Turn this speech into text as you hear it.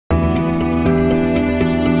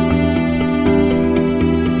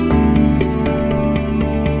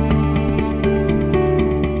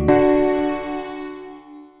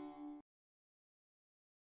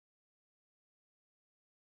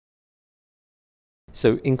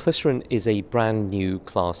So inclisiran is a brand new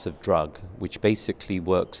class of drug which basically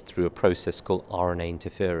works through a process called RNA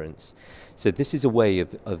interference. So this is a way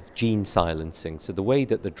of gene silencing. So the way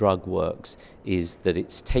that the drug works is that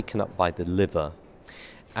it's taken up by the liver,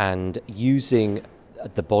 and using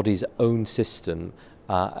the body's own system,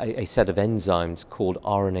 a set of enzymes called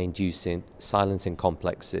RNA-inducing silencing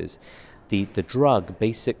complexes, the drug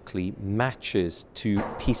basically matches to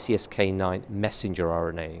PCSK9 messenger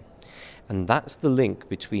RNA. And that's the link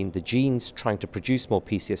between the genes trying to produce more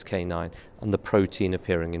PCSK9 and the protein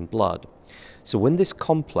appearing in blood. So when this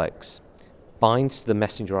complex binds to the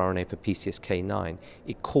messenger RNA for PCSK9,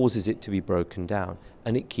 it causes it to be broken down.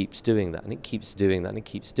 And it keeps doing that, and it keeps doing that, and it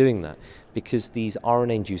keeps doing that, because these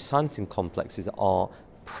RNA-induced silencing complexes are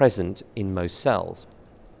present in most cells.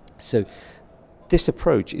 So this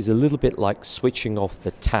approach is a little bit like switching off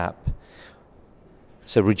the tap,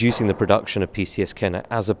 so reducing the production of PCSK9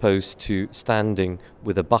 as opposed to standing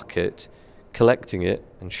with a bucket, collecting it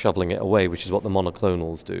and shoveling it away, which is what the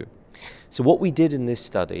monoclonals do. So what we did in this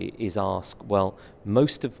study is ask, well,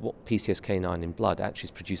 most of what PCSK9 in blood actually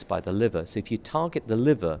is produced by the liver. So if you target the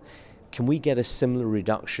liver, can we get a similar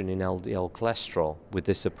reduction in LDL cholesterol with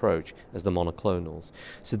this approach as the monoclonals?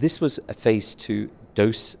 So this was a phase 2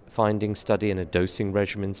 dose finding study and a dosing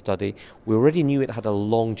regimen study. We already knew it had a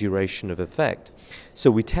long duration of effect. So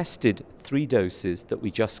we tested 3 doses that we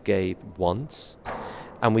just gave once,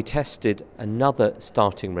 and we tested another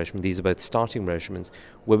starting regimen. These are both starting regimens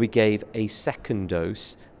where we gave a second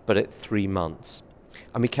dose, but at 3 months.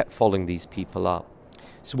 And we kept following these people up.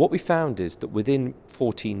 So what we found is that within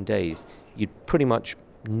 14 days, you'd pretty much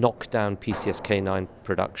knock down PCSK9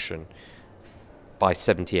 production by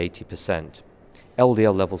 70–80%.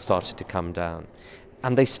 LDL levels started to come down,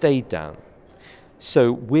 and they stayed down.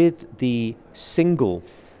 So with the single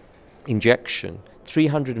injection,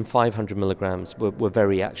 300 and 500 milligrams were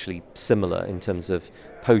very actually similar in terms of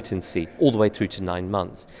potency all the way through to 9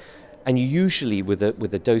 months. And you usually, with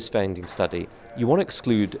a dose-finding study, you want to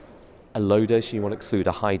exclude a low dose and you want to exclude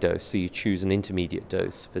a high dose, so you choose an intermediate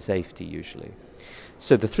dose for safety usually.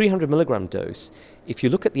 So the 300 milligram dose, if you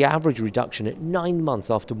look at the average reduction at 9 months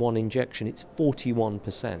after one injection, it's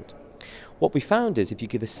 41%. What we found is if you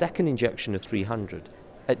give a second injection of 300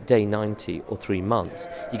 at day 90 or 3 months,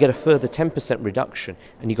 you get a further 10% reduction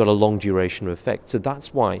and you got a long duration of effect. So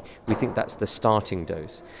that's why we think that's the starting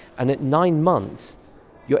dose. And at 9 months,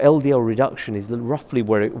 your LDL reduction is roughly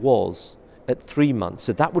where it was at 3 months.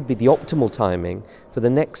 So that would be the optimal timing for the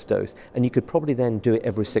next dose. And you could probably then do it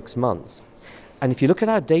every 6 months. And if you look at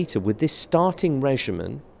our data with this starting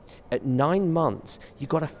regimen, at 9 months, you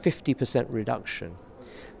got a 50% reduction.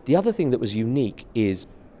 The other thing that was unique is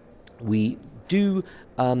we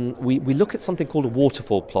look at something called a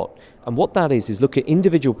waterfall plot. And what that is look at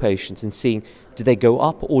individual patients and seeing, do they go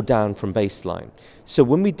up or down from baseline? So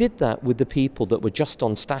when we did that with the people that were just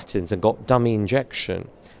on statins and got dummy injection,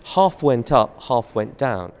 half went up, half went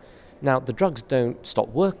down. Now, the drugs don't stop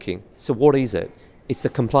working, so what is it? It's the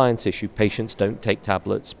compliance issue. Patients don't take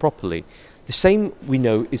tablets properly. The same we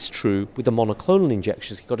know is true with the monoclonal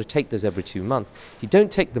injections. You've got to take those every 2 months. If you don't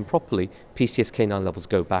take them properly, PCSK9 levels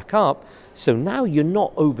go back up. So now you're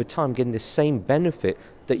not over time getting the same benefit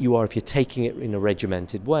that you are if you're taking it in a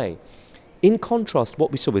regimented way. In contrast,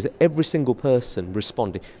 what we saw was that every single person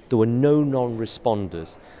responded. There were no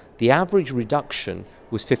non-responders. The average reduction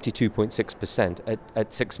was 52.6%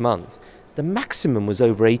 at 6 months. The maximum was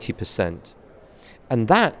over 80%. And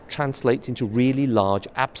that translates into really large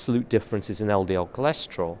absolute differences in LDL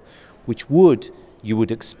cholesterol, which you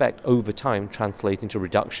would expect over time translate into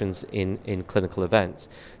reductions in clinical events.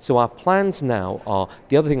 So our plans now are,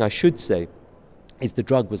 the other thing I should say is the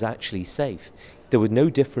drug was actually safe. There were no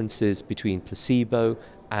differences between placebo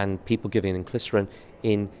and people giving inclisiran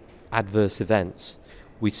in adverse events.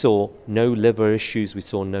 We saw no liver issues, we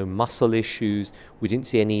saw no muscle issues, we didn't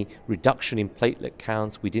see any reduction in platelet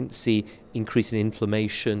counts, we didn't see increase in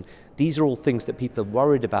inflammation. These are all things that people are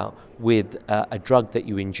worried about with a drug that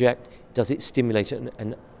you inject. Does it stimulate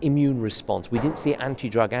an immune response? We didn't see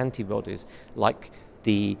anti-drug antibodies like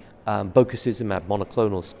the bococizumab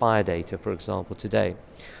monoclonal SPIRE data, for example, today.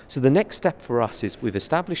 So the next step for us is we've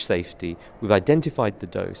established safety, we've identified the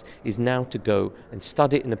dose, is now to go and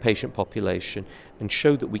study it in a patient population and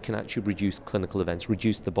show that we can actually reduce clinical events,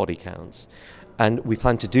 reduce the body counts. And we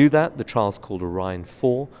plan to do that. The trial's called Orion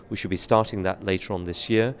 4. We should be starting that later on this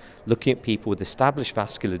year, looking at people with established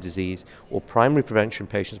vascular disease or primary prevention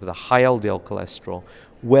patients with a high LDL cholesterol,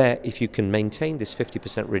 where if you can maintain this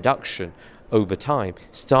 50% reduction over time,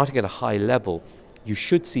 starting at a high level, you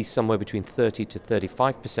should see somewhere between 30 to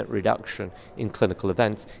 35% reduction in clinical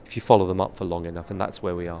events if you follow them up for long enough, and that's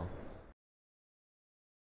where we are.